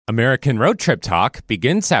American Road Trip Talk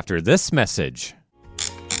begins after this message.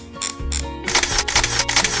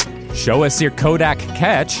 Show us your Kodak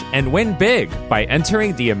catch and win big by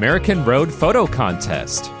entering the American Road Photo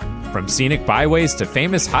Contest. From scenic byways to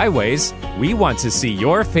famous highways, we want to see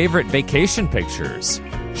your favorite vacation pictures.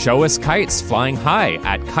 Show us kites flying high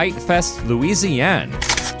at Kite Fest, Louisiana.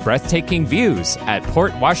 Breathtaking views at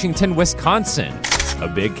Port Washington, Wisconsin. A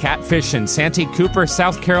big catfish in Santee Cooper,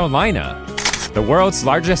 South Carolina. The world's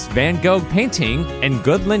largest Van Gogh painting in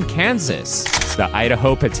Goodland, Kansas. The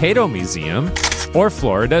Idaho Potato Museum. Or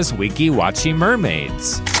Florida's Weeki Wachee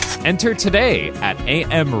mermaids. Enter today at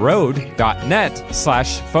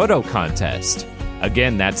amroad.net/photo contest.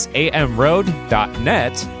 Again, that's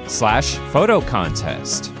amroad.net/photo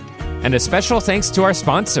contest. And a special thanks to our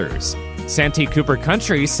sponsors: Santee Cooper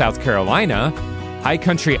Country, South Carolina, High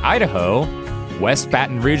Country, Idaho, West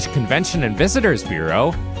Baton Rouge Convention and Visitors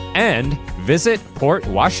Bureau, and Visit Port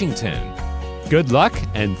Washington. Good luck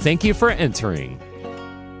and thank you for entering.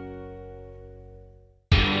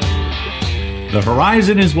 The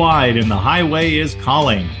horizon is wide and the highway is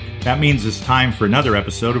calling. That means it's time for another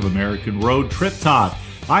episode of American Road Trip Talk.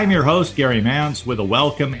 I'm your host, Gary Mance, with a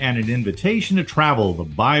welcome and an invitation to travel the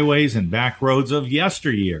byways and back roads of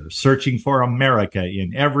yesteryear, searching for America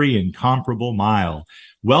in every incomparable mile.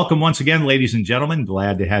 Welcome once again, ladies and gentlemen.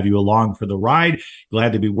 Glad to have you along for the ride.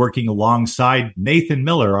 Glad to be working alongside Nathan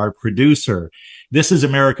Miller, our producer. This is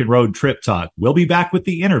American Road Trip Talk. We'll be back with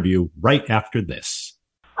the interview right after this.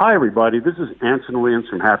 Hi, everybody. This is Anson Williams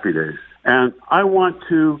from Happy Days, and I want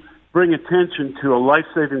to bring attention to a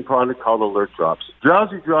life-saving product called Alert Drops.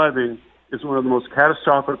 Drowsy driving is one of the most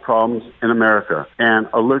catastrophic problems in America, and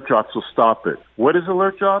Alert Drops will stop it. What is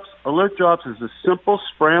Alert Drops? Alert Drops is a simple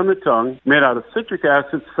spray on the tongue made out of citric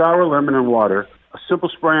acid, sour lemon, and water. A simple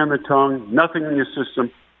spray on the tongue, nothing in your system,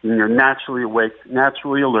 and you're naturally awake,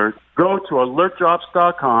 naturally alert. Go to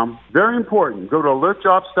alertdrops.com. Very important. Go to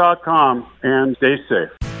alertdrops.com and stay safe.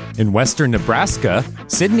 In western Nebraska,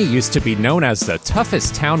 Sidney used to be known as the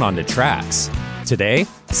toughest town on the tracks. Today,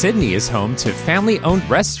 Sidney is home to family-owned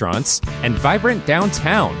restaurants and vibrant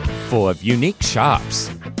downtown full of unique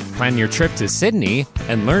shops. Plan your trip to Sidney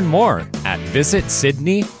and learn more at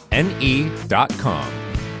visitsydneyne.com.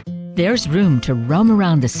 There's room to roam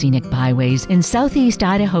around the scenic byways in southeast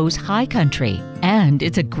Idaho's high country, and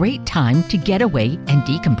it's a great time to get away and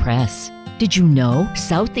decompress. Did you know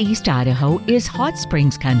southeast Idaho is hot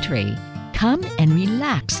springs country? Come and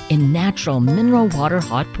relax in natural mineral water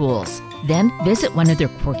hot pools. Then visit one of their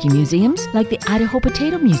quirky museums like the Idaho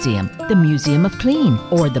Potato Museum, the Museum of Clean,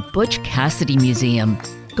 or the Butch Cassidy Museum.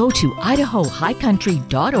 Go to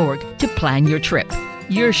idahohighcountry.org to plan your trip.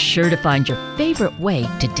 You're sure to find your favorite way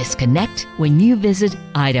to disconnect when you visit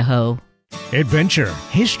Idaho. Adventure,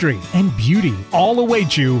 history, and beauty all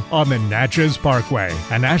await you on the Natchez Parkway,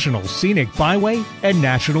 a national scenic byway and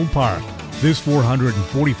national park. This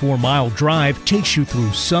 444-mile drive takes you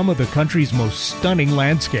through some of the country's most stunning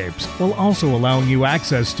landscapes, while also allowing you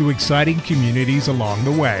access to exciting communities along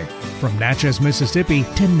the way. From Natchez, Mississippi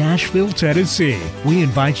to Nashville, Tennessee, we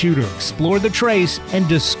invite you to explore the Trace and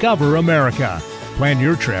discover America. Plan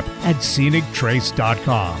your trip at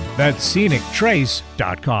scenictrace.com. That's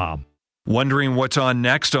scenictrace.com. Wondering what's on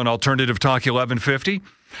next on Alternative Talk 1150?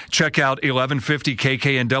 Check out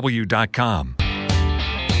 1150kknw.com.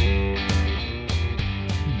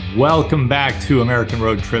 Welcome back to American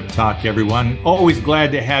Road Trip Talk, everyone. Always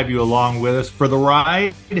glad to have you along with us for the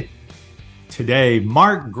ride. Today,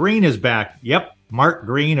 Mark Greene is back. Yep, Mark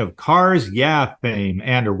Greene of Cars Yeah fame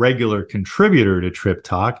and a regular contributor to Trip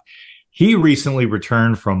Talk. He recently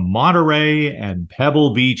returned from Monterey and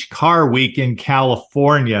Pebble Beach Car Week in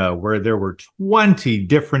California, where there were 20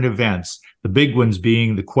 different events, the big ones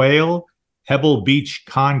being the Quail, Pebble Beach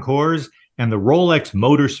Concours, and the Rolex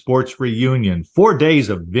Motorsports Reunion. 4 days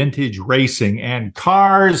of vintage racing and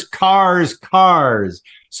cars.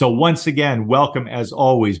 So once again, welcome as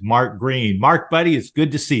always, Mark Greene. Mark, buddy, it's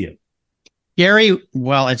good to see you. Gary,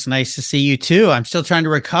 well, it's nice to see you too. I'm still trying to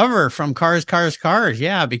recover from cars.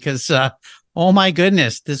 Yeah, because, oh my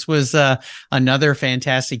goodness, this was another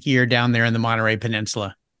fantastic year down there in the Monterey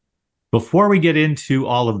Peninsula. Before we get into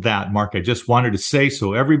all of that, Mark, I just wanted to say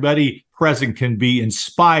so everybody present can be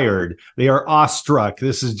inspired. They are awestruck.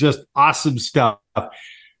 This is just awesome stuff.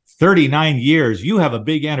 39 years. You have a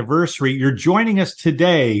big anniversary. You're joining us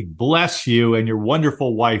today. Bless you and your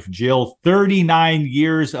wonderful wife, Jill. 39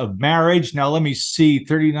 years of marriage. Now, let me see.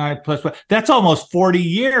 39 plus. That's almost 40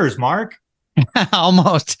 years, Mark.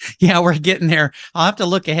 Almost. Yeah, we're getting there. I'll have to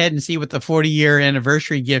look ahead and see what the 40-year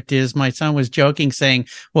anniversary gift is. My son was joking saying,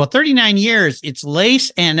 well, 39 years, it's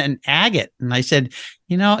lace and an agate. And I said,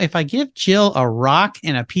 if I give Jill a rock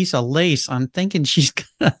and a piece of lace, I'm thinking she's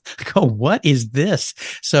going to go, what is this?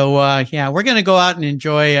 So, we're going to go out and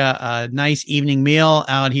enjoy a nice evening meal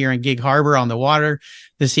out here in Gig Harbor on the water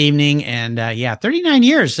this evening. And 39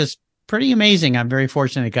 years. That's pretty amazing. I'm a very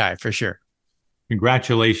fortunate guy for sure.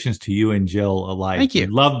 Congratulations to you and Jill alike. Thank you.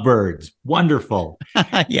 Lovebirds. Wonderful.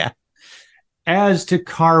 Yeah. As to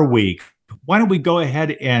Car Week, why don't we go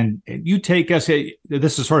ahead and you take us,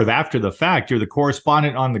 this is sort of after the fact. You're the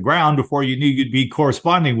correspondent on the ground before you knew you'd be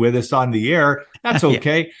corresponding with us on the air. That's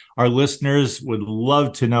okay. Yeah. Our listeners would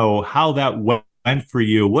love to know how that went for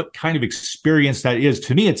you, what kind of experience that is.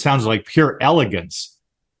 To me, it sounds like pure elegance.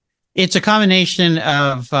 It's a combination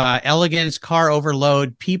of elegance, car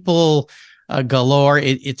overload, people galore.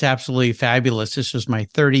 It's absolutely fabulous. This was my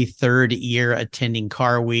 33rd year attending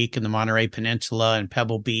Car Week in the Monterey Peninsula and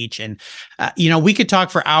Pebble Beach. And, we could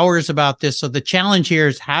talk for hours about this. So the challenge here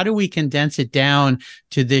is how do we condense it down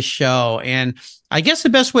to this show? And I guess the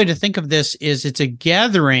best way to think of this is it's a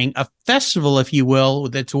gathering, a festival, if you will,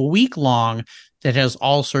 that's a week long that has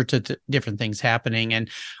all sorts of different things happening. And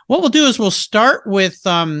what we'll do is we'll start with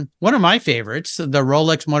one of my favorites, the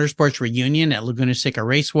Rolex Motorsports Reunion at Laguna Seca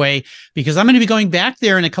Raceway, because I'm going to be going back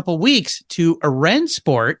there in a couple of weeks to a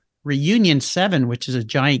Rennsport Reunion 7, which is a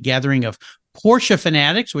giant gathering of Porsche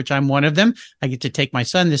fanatics, which I'm one of them. I get to take my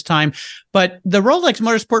son this time. But the Rolex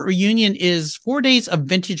Motorsport Reunion is 4 days of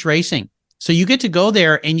vintage racing. So you get to go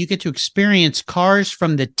there and you get to experience cars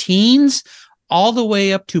from the teens all the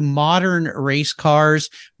way up to modern race cars,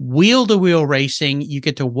 wheel-to-wheel racing. You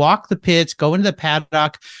get to walk the pits, go into the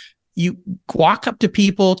paddock. You walk up to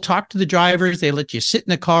people, talk to the drivers. They let you sit in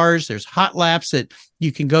the cars. There's hot laps that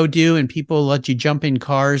you can go do, and people let you jump in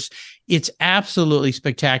cars. It's absolutely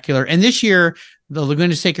spectacular. And this year, the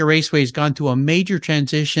Laguna Seca Raceway has gone through a major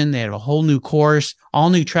transition. They have a whole new course, all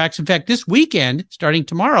new tracks. In fact, this weekend, starting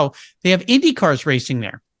tomorrow, they have Indy cars racing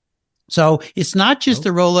there. So it's not just the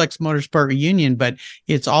Rolex Motorsport Reunion, but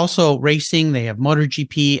it's also racing. They have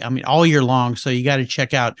MotoGP, all year long. So you got to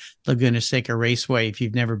check out Laguna Seca Raceway if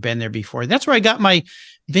you've never been there before. That's where I got my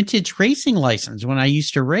vintage racing license when I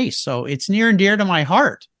used to race. So it's near and dear to my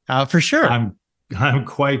heart, for sure. I'm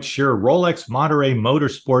quite sure. Rolex Monterey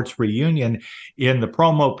Motorsports Reunion, in the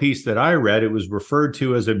promo piece that I read, it was referred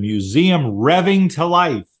to as a museum revving to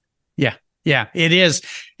life. Yeah, it is.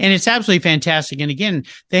 And it's absolutely fantastic. And again,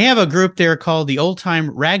 they have a group there called the Old Time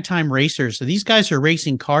Ragtime Racers. So these guys are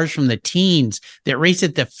racing cars from the teens that race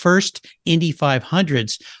at the first Indy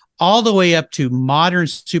 500s all the way up to modern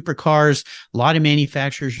supercars. A lot of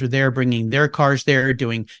manufacturers are there bringing their cars there,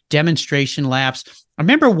 doing demonstration laps. I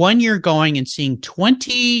remember one year going and seeing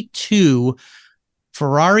 22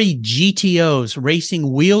 Ferrari GTOs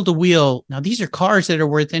racing wheel to wheel. Now, these are cars that are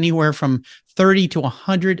worth anywhere from $30 to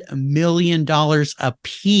 $100 million a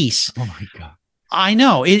piece. Oh my God. I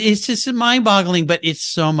know it's just mind boggling, but it's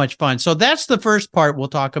so much fun. So that's the first part we'll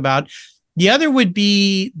talk about. The other would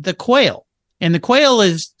be the Quail. And the Quail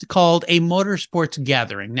is called a motorsports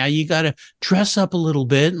gathering. Now you got to dress up a little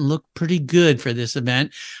bit and look pretty good for this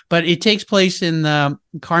event, but it takes place in the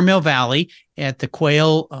Carmel Valley at the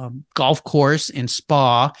Quail golf course and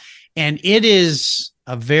spa. And it is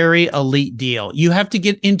a very elite deal. You have to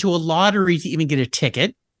get into a lottery to even get a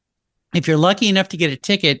ticket. If you're lucky enough to get a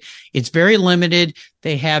ticket, it's very limited.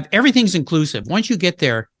 They have everything's inclusive. Once you get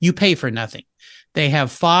there, you pay for nothing. They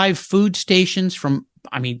have 5 food stations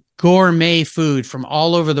gourmet food from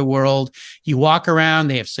all over the world. You walk around,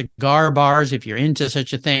 they have cigar bars if you're into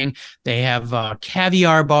such a thing. They have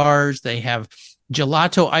caviar bars. They have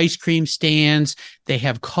gelato ice cream stands. They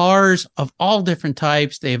have cars of all different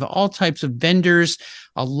types. They have all types of vendors.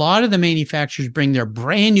 A lot of the manufacturers bring their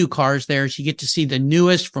brand new cars there. So you get to see the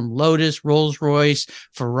newest from Lotus, Rolls-Royce,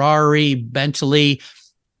 Ferrari, Bentley.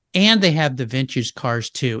 And they have the vintage cars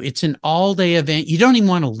too. It's an all-day event. You don't even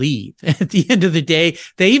want to leave at the end of the day.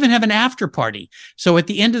 They even have an after party. So at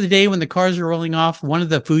the end of the day, when the cars are rolling off, one of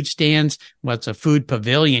the food stands, it's a food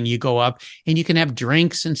pavilion, you go up and you can have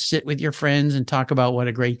drinks and sit with your friends and talk about what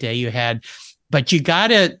a great day you had. But you got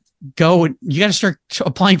to start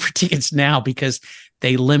applying for tickets now because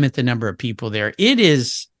they limit the number of people there. It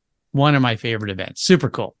is one of my favorite events. Super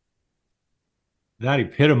cool. That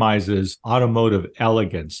epitomizes automotive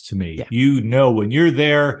elegance to me. Yeah. When you're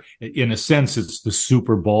there, in a sense, it's the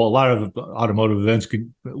Super Bowl. A lot of automotive events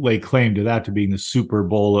could lay claim to that, to being the Super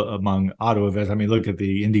Bowl among auto events. Look at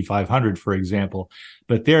the Indy 500, for example.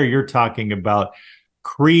 But there you're talking about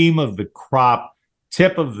cream of the crop,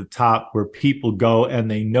 tip of the top, where people go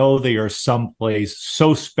and they know they are someplace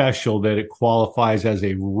so special that it qualifies as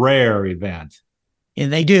a rare event.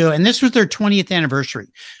 And they do. And this was their 20th anniversary,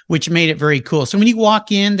 which made it very cool. So when you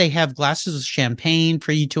walk in, they have glasses of champagne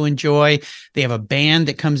for you to enjoy. They have a band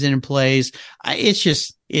that comes in and plays.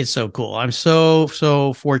 It's so cool. I'm so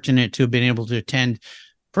fortunate to have been able to attend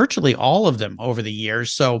virtually all of them over the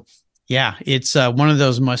years. So yeah, it's one of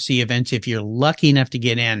those must-see events if you're lucky enough to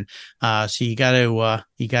get in. So you got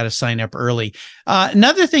to sign up early.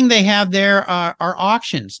 Another thing they have there are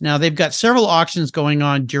auctions. Now they've got several auctions going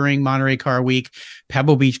on during Monterey Car Week,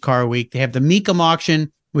 Pebble Beach Car Week. They have the Mecum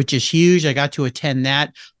auction, which is huge. I got to attend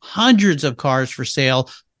that. Hundreds of cars for sale,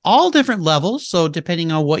 all different levels. So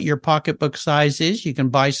depending on what your pocketbook size is, you can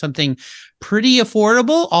buy something pretty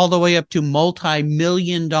affordable all the way up to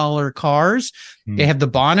multi-million-dollar cars. They have the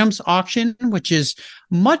Bonhams auction, which is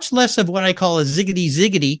much less of what I call a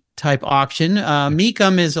ziggity type auction.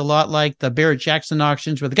 Mecum is a lot like the Barrett-Jackson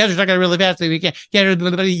auctions where the guys are talking really fast. You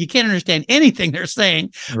can't understand anything they're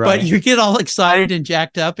saying, but you get all excited and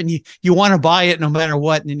jacked up and you want to buy it no matter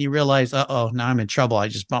what. And then you realize, now I'm in trouble. I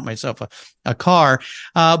just bought myself a car.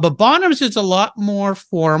 But Bonhams is a lot more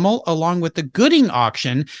formal along with the Gooding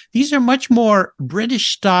auction. These are much more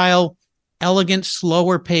British style, elegant,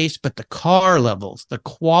 slower pace, but the car levels, the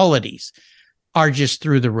qualities are just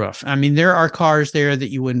through the roof. I mean, there are cars there that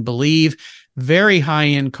you wouldn't believe. Very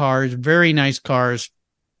high-end cars, very nice cars.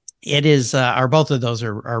 It is, both of those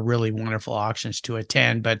are really wonderful auctions to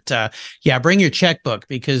attend. But bring your checkbook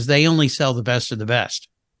because they only sell the best of the best.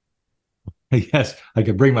 Yes, I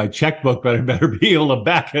could bring my checkbook, but I better be able to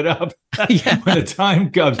back it up when the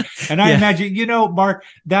time comes. And I imagine, Mark,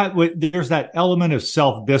 there's that element of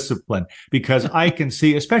self-discipline because I can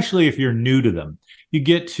see, especially if you're new to them, you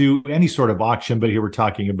get to any sort of auction, but here we're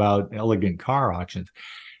talking about elegant car auctions.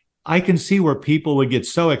 I can see where people would get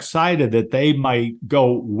so excited that they might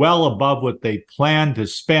go well above what they plan to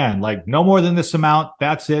spend, like no more than this amount,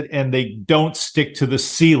 that's it, and they don't stick to the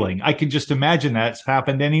ceiling. I can just imagine that's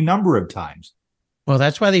happened any number of times. Well,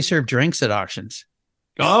 that's why they serve drinks at auctions.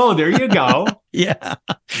 Oh, there you go. Yeah,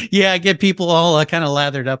 get people all kind of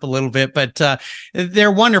lathered up a little bit, but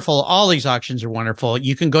they're wonderful. All these auctions are wonderful.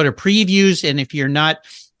 You can go to previews, and if you're not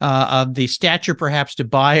of the stature perhaps to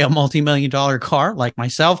buy a multi-million-dollar car like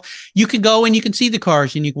myself, you can go and you can see the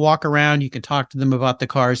cars and you can walk around, you can talk to them about the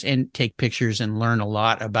cars and take pictures and learn a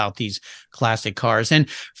lot about these classic cars. And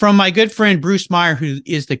from my good friend Bruce Meyer, who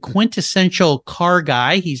is the quintessential car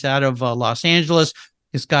guy, he's out of Los Angeles.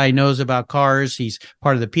 This guy knows about cars. He's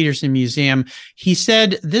part of the Peterson Museum. He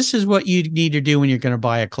said, this is what you need to do when you're going to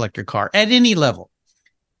buy a collector car at any level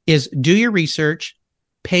is do your research,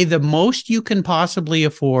 pay the most you can possibly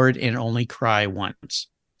afford, and only cry once.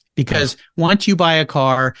 Because once you buy a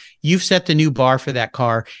car, you've set the new bar for that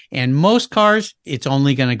car. And most cars, it's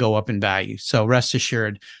only going to go up in value. So rest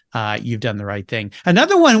assured, you've done the right thing.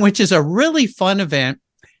 Another one, which is a really fun event.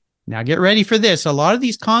 Now get ready for this. A lot of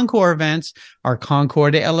these Concours events are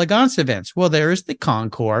Concours d'Elegance events. Well, there is the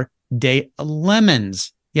Concours des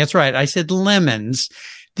Lemons. That's right. I said lemons.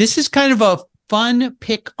 This is kind of a fun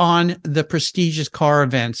pick on the prestigious car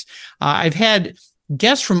events. I've had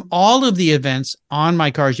guests from all of the events on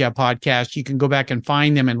my Cars Yeah podcast. You can go back and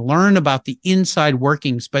find them and learn about the inside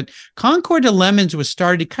workings. But Concours de Lemons was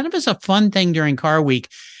started kind of as a fun thing during Car Week.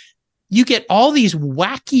 You get all these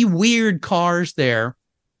wacky, weird cars there.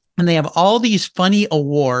 And they have all these funny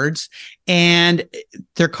awards, and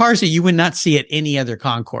they're cars that you would not see at any other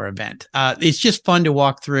Concours event. It's just fun to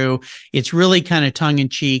walk through. It's really kind of tongue in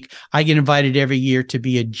cheek. I get invited every year to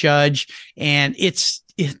be a judge, and it's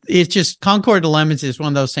just Concours de Lemons is one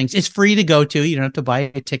of those things. It's free to go to. You don't have to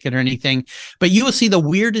buy a ticket or anything, but you will see the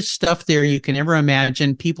weirdest stuff there you can ever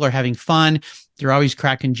imagine. People are having fun. They're always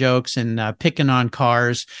cracking jokes and picking on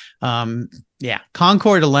cars.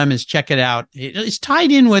 Concours de Lemons, check it out. It's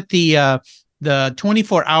tied in with the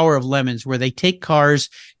 24 Hour of Lemons, where they take cars.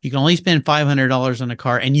 You can only spend $500 on a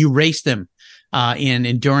car, and you race them in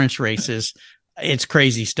endurance races. It's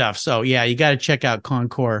crazy stuff. So yeah, you got to check out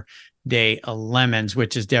Concours de Lemons,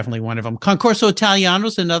 which is definitely one of them. Concorso Italiano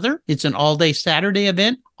is another. It's an all-day Saturday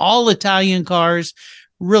event. All Italian cars.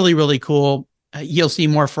 Really, really cool. You'll see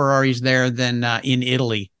more Ferraris there than in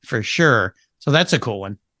Italy for sure. So that's a cool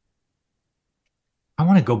one. I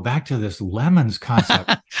want to go back to this lemons concept.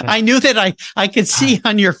 I knew that I could see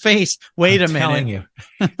on your face. Wait a minute. I'm telling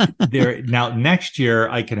you. Now, next year,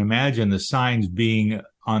 I can imagine the signs being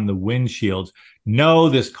on the windshields. No,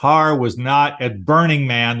 this car was not at Burning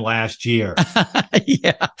Man last year.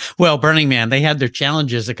 Yeah. Well, Burning Man, they had their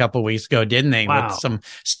challenges a couple of weeks ago, didn't they? Wow. With some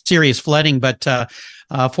serious flooding. But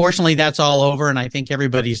fortunately, that's all over. And I think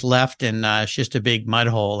everybody's left, and it's just a big mud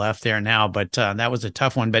hole left there now. But that was a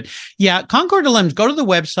tough one. But yeah, Concours de Lemons, go to the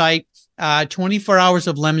website.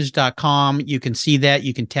 24hoursoflemons.com. You can see that.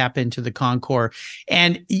 You can tap into the Concours,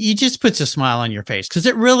 and it just puts a smile on your face because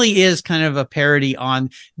it really is kind of a parody on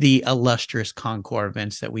the illustrious Concours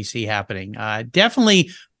events that we see happening.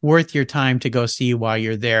 Definitely worth your time to go see while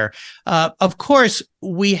you're there. Of course,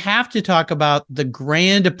 we have to talk about the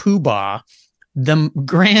grand poobah, the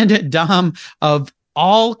grand dame of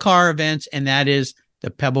all car events, and that is the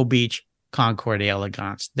Pebble Beach Concours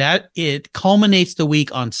d'Elegance. That it culminates the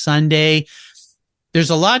week on Sunday. There's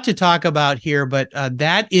a lot to talk about here, but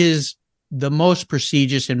that is the most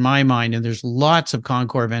prestigious in my mind, and there's lots of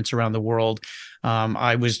Concours events around the world.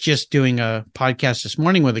 I was just doing a podcast this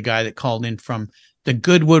morning with a guy that called in from the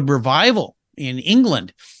Goodwood Revival in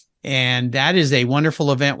England, and that is a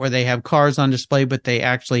wonderful event where they have cars on display, but they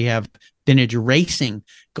actually have vintage racing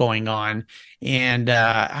going on. And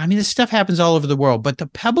I mean, this stuff happens all over the world, but the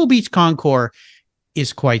Pebble Beach Concours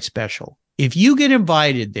is quite special. If you get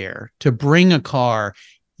invited there to bring a car,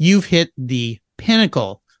 you've hit the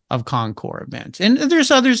pinnacle of Concours events. And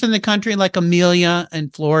there's others in the country like Amelia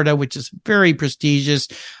in Florida, which is very prestigious.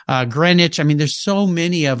 Greenwich. I mean, there's so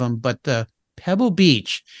many of them, but the Pebble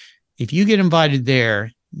Beach, if you get invited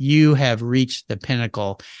there, you have reached the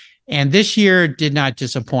pinnacle. And this year did not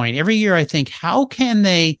disappoint. Every year I think, how can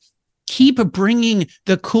they keep bringing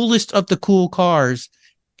the coolest of the cool cars?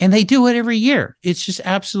 And they do it every year. It's just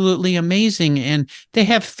absolutely amazing. And they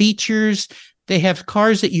have features. They have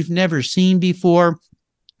cars that you've never seen before.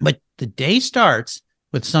 But the day starts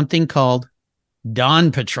with something called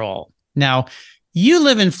Dawn Patrol. Now, you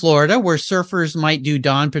live in Florida where surfers might do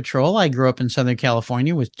Dawn Patrol. I grew up in Southern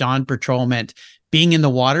California, with Dawn Patrol meant being in the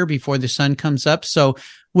water before the sun comes up. So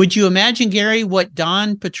would you imagine, Gary, what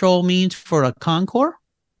Dawn Patrol means for a Concours?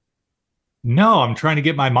 No, I'm trying to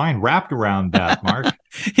get my mind wrapped around that, Mark.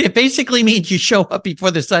 It basically means you show up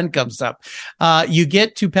before the sun comes up. You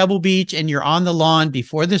get to Pebble Beach and you're on the lawn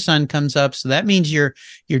before the sun comes up. So that means you're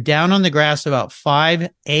down on the grass about 5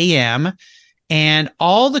 a.m. And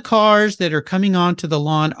all the cars that are coming onto the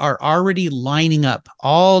lawn are already lining up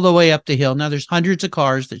all the way up the hill. Now, there's hundreds of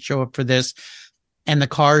cars that show up for this, and the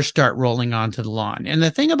cars start rolling onto the lawn. And the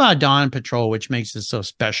thing about Dawn Patrol, which makes it so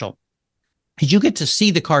special, is you get to see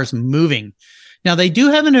the cars moving. Now, they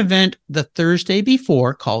do have an event the Thursday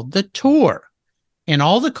before called the Tour. And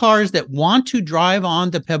all the cars that want to drive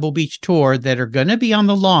on the Pebble Beach Tour that are going to be on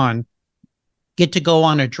the lawn get to go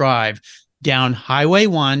on a drive down Highway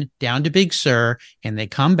 1, down to Big Sur, and they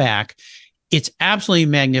come back. It's absolutely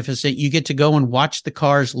magnificent. You get to go and watch the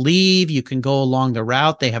cars leave. You can go along the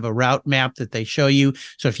route. They have a route map that they show you.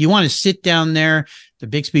 So if you want to sit down there, the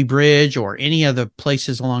Bixby Bridge or any other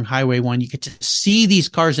places along Highway 1, you get to see these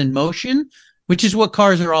cars in motion, which is what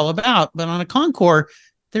cars are all about. But on a Concours,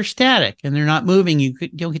 they're static and they're not moving. You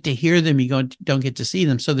don't get to hear them. You don't get to see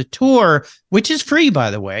them. So the tour, which is free, by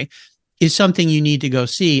the way, is something you need to go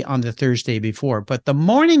see on the Thursday before. But the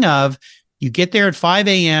morning of, you get there at 5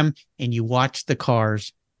 a.m. and you watch the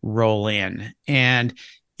cars roll in. And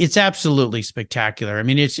it's absolutely spectacular. I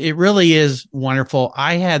mean, it really is wonderful.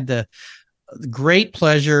 I had the great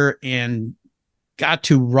pleasure and got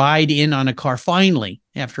to ride in on a car finally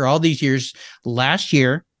after all these years last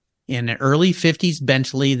year in an early 50s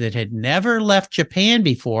Bentley that had never left Japan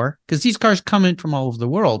before, because these cars come in from all over the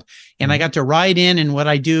world. And I got to ride in, and what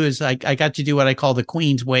I do is I got to do what I call the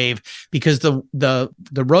Queen's Wave, because the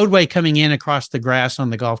roadway coming in across the grass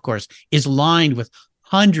on the golf course is lined with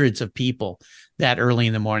hundreds of people that early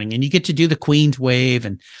in the morning. And you get to do the Queen's Wave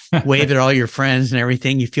and wave at all your friends and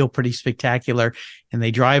everything. You feel pretty spectacular. And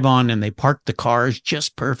they drive on and they park the cars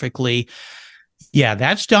just perfectly. Yeah,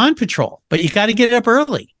 that's Dawn Patrol, but you got to get up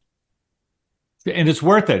early. And it's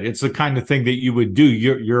worth it. It's the kind of thing that you would do.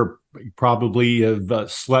 You're probably have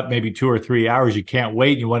slept maybe 2 or 3 hours. You can't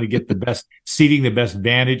wait. You want to get the best seating, the best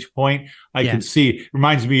vantage point. I can see. It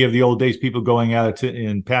reminds me of the old days, people going out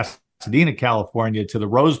in Pasadena, California, to the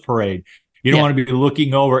Rose Parade. You don't want to be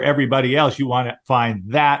looking over everybody else. You want to find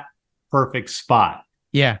that perfect spot.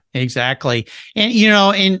 Yeah, exactly. And, you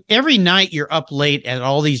know, and every night you're up late at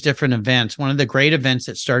all these different events. One of the great events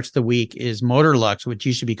that starts the week is Motorlux, which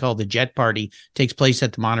used to be called the Jet Party, takes place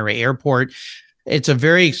at the Monterey Airport. It's a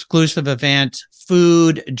very exclusive event,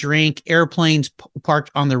 food, drink, airplanes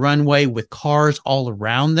parked on the runway with cars all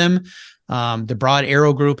around them. The Broad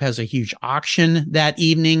Arrow Group has a huge auction that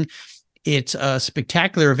evening. It's a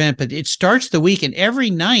spectacular event, but it starts the week, and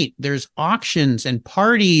every night there's auctions and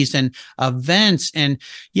parties and events. And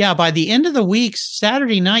yeah, by the end of the week,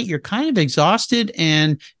 Saturday night, you're kind of exhausted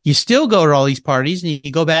and you still go to all these parties and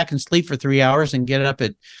you go back and sleep for 3 hours and get up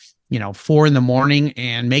at, 4 a.m.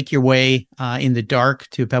 and make your way in the dark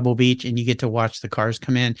to Pebble Beach, and you get to watch the cars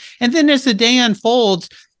come in. And then as the day unfolds,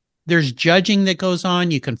 there's judging that goes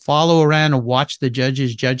on. You can follow around and watch the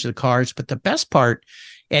judges judge the cars. But the best part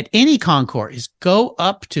at any concours is go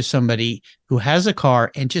up to somebody who has a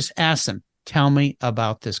car and just ask them, tell me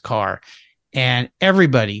about this car. And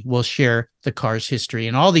everybody will share the car's history.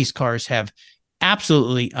 And all these cars have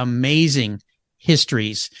absolutely amazing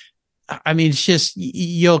histories. I mean, it's just,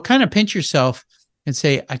 you'll kind of pinch yourself and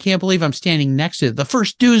say, I can't believe I'm standing next to the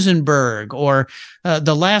first Duesenberg, or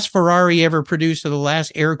the last Ferrari ever produced, or the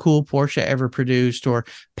last air-cooled Porsche ever produced, or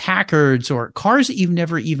Packards, or cars that you've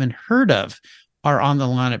never even heard of are on the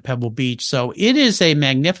lawn at Pebble Beach. So it is a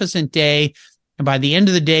magnificent day. And by the end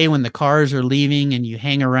of the day, when the cars are leaving and you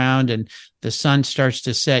hang around and the sun starts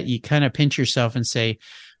to set, you kind of pinch yourself and say,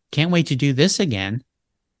 can't wait to do this again.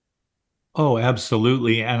 Oh,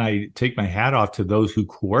 absolutely. And I take my hat off to those who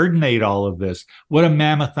coordinate all of this. What a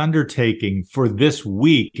mammoth undertaking for this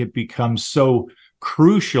week. It becomes so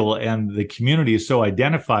crucial, and the community is so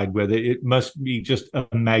identified with it. It must be just a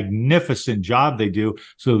magnificent job they do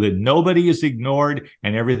so that nobody is ignored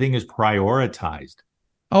and everything is prioritized.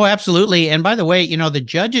 Oh, absolutely. And by the way, the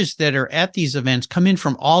judges that are at these events come in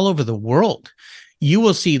from all over the world. You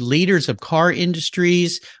will see leaders of car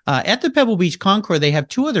industries. At the Pebble Beach Concours, they have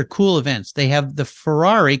 2 other cool events. They have the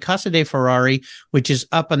Ferrari, Casa de Ferrari, which is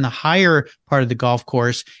up on the higher part of the golf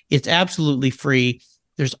course. It's absolutely free.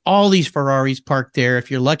 There's all these Ferraris parked there.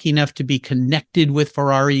 If you're lucky enough to be connected with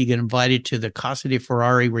Ferrari, you get invited to the Casa de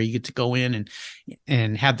Ferrari, where you get to go in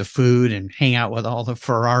and have the food and hang out with all the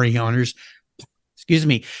Ferrari owners. Excuse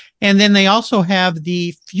me. And then they also have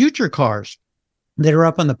the future cars that are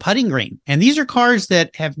up on the putting green. And these are cars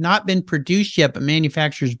that have not been produced yet, but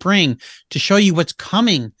manufacturers bring to show you what's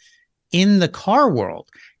coming in the car world.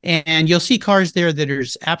 And you'll see cars there that are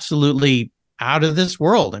absolutely out of this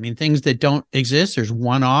world. I mean, things that don't exist. There's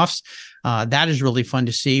one-offs. That is really fun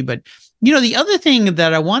to see. But, the other thing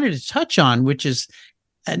that I wanted to touch on, which is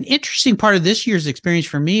an interesting part of this year's experience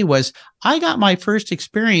for me, was I got my first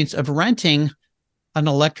experience of renting an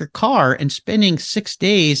electric car and spending 6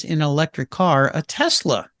 days in an electric car, a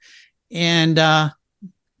Tesla. And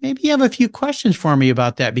maybe you have a few questions for me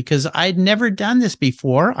about that, because I'd never done this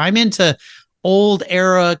before. I'm into old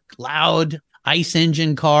era, loud ICE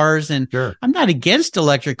engine cars, and Sure. I'm not against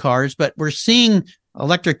electric cars, but we're seeing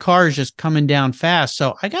electric cars just coming down fast.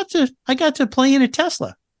 So I got to play in a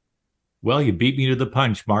Tesla. Well, you beat me to the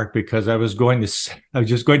punch, Mark, because I was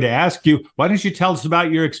just going to ask you, why don't you tell us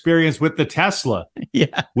about your experience with the Tesla?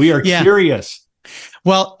 Yeah. We are curious.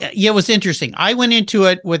 Well, yeah, it was interesting. I went into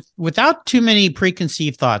it without too many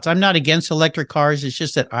preconceived thoughts. I'm not against electric cars. It's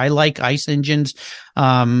just that I like ICE engines.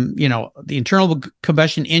 The internal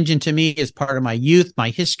combustion engine to me is part of my youth, my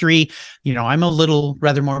history. I'm a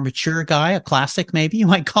rather more mature guy, a classic, maybe you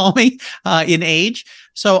might call me, in age.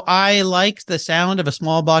 So I like the sound of a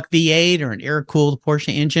small block V8 or an air-cooled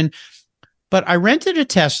Porsche engine. But I rented a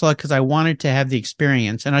Tesla because I wanted to have the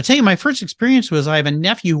experience. And I'll tell you, my first experience was I have a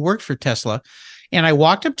nephew who worked for Tesla. And I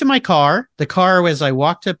walked up to my car. The car, as I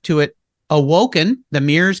walked up to it, awoken. The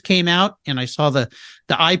mirrors came out, and I saw the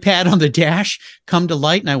iPad on the dash come to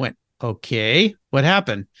light. And I went, okay, what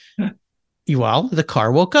happened? Well, the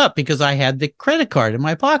car woke up because I had the credit card in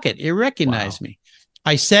my pocket. It recognized me.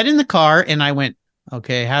 I sat in the car, and I went,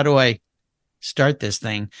 okay, how do I start this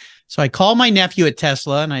thing? So I called my nephew at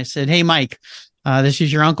Tesla, and I said, hey, Mike, this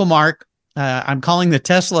is your Uncle Mark. I'm calling the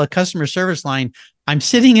Tesla customer service line. I'm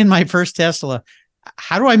sitting in my first Tesla.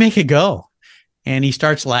 How do I make it go? And he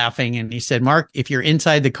starts laughing, and he said, Mark, if you're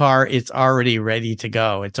inside the car, it's already ready to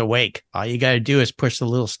go. It's awake. All you got to do is push the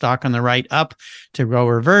little stalk on the right up to go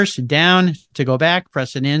reverse, down to go back,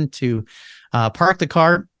 press it in to park the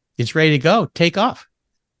car. It's ready to go. Take off.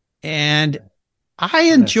 And I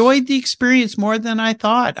enjoyed the experience more than I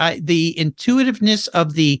thought. The intuitiveness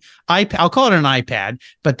of the iPad, I'll call it an iPad,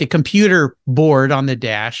 but the computer board on the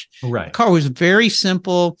dash. Right. The car was very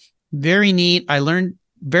simple, very neat. I learned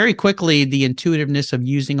very quickly the intuitiveness of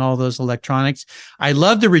using all those electronics. I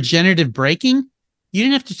love the regenerative braking. You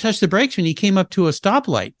didn't have to touch the brakes when you came up to a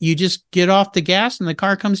stoplight. You just get off the gas and the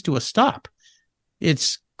car comes to a stop.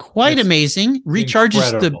 It's quite amazing.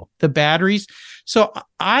 Recharges the batteries. So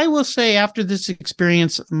I will say, after this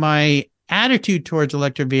experience, my attitude towards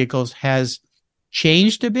electric vehicles has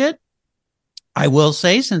changed a bit. I will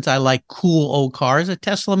say, since I like cool old cars, a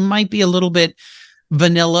Tesla might be a little bit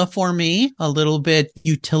vanilla for me, a little bit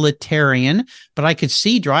utilitarian, but I could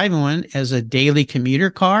see driving one as a daily commuter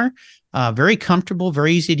car. Very comfortable,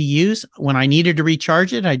 very easy to use. When I needed to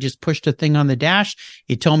recharge it, I just pushed a thing on the dash.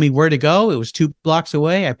 It told me where to go. It was 2 blocks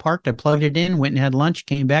away. I parked, I plugged it in, went and had lunch,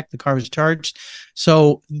 came back, the car was charged.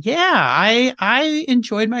 So yeah, I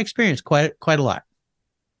enjoyed my experience quite a lot.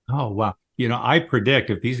 Oh, wow. I predict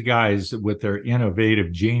if these guys with their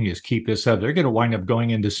innovative genius keep this up, they're going to wind up going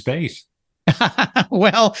into space.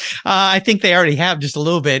 Well, I think they already have just a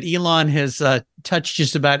little bit. Elon has touched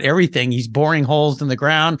just about everything. He's boring holes in the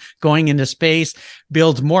ground, going into space,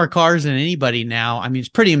 builds more cars than anybody now. I mean, it's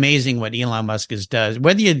pretty amazing what Elon Musk does.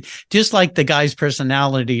 Whether you dislike the guy's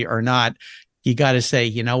personality or not, you got to say,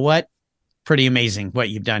 you know what? Pretty amazing what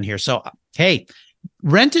you've done here. So, hey,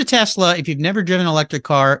 rent a Tesla. If you've never driven an electric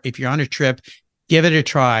car, if you're on a trip, give it a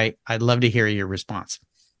try. I'd love to hear your response.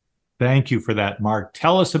 Thank you for that, Mark.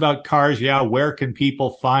 Tell us about Cars Yeah. Where can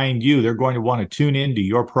people find you? They're going to want to tune into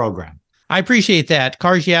your program. I appreciate that.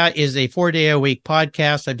 Cars Yeah is a 4-day-a-week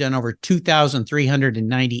podcast. I've done over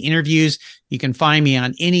 2,390 interviews. You can find me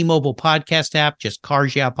on any mobile podcast app, just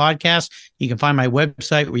Cars Yeah Podcast. You can find my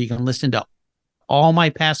website where you can listen to all my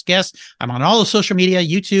past guests. I'm on all the social media,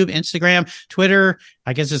 YouTube, Instagram, Twitter.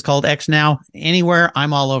 I guess it's called X now. Anywhere,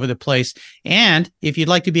 I'm all over the place. And if you'd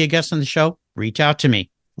like to be a guest on the show, reach out to me.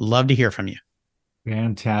 Love to hear from you.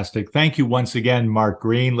 Fantastic. Thank you once again, Mark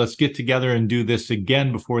Greene. Let's get together and do this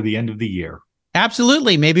again before the end of the year.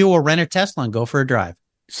 Absolutely. Maybe we'll rent a Tesla and go for a drive.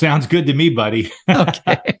 Sounds good to me, buddy.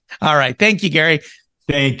 Okay. All right. Thank you, Gary.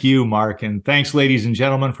 Thank you, Mark. And thanks, ladies and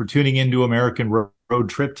gentlemen, for tuning into American Road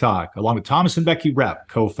Trip Talk. Along with Thomas and Becky Repp,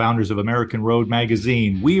 co-founders of American Road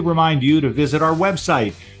Magazine, we remind you to visit our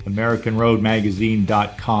website,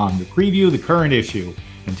 AmericanRoadMagazine.com, to preview the current issue.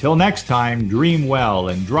 Until next time, dream well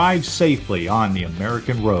and drive safely on the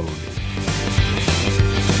American road.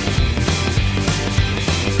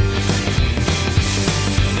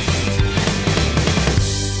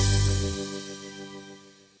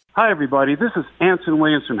 Hi, everybody. This is Anson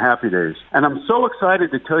Williams from Happy Days, and I'm so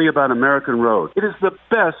excited to tell you about American Road. It is the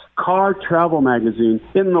best car travel magazine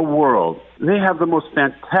in the world. They have the most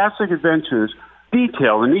fantastic adventures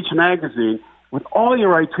detailed in each magazine with all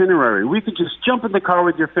your itinerary. We could just jump in the car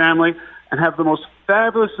with your family and have the most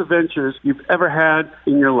fabulous adventures you've ever had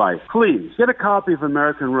in your life. Please get a copy of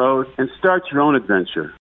American Road and start your own adventure.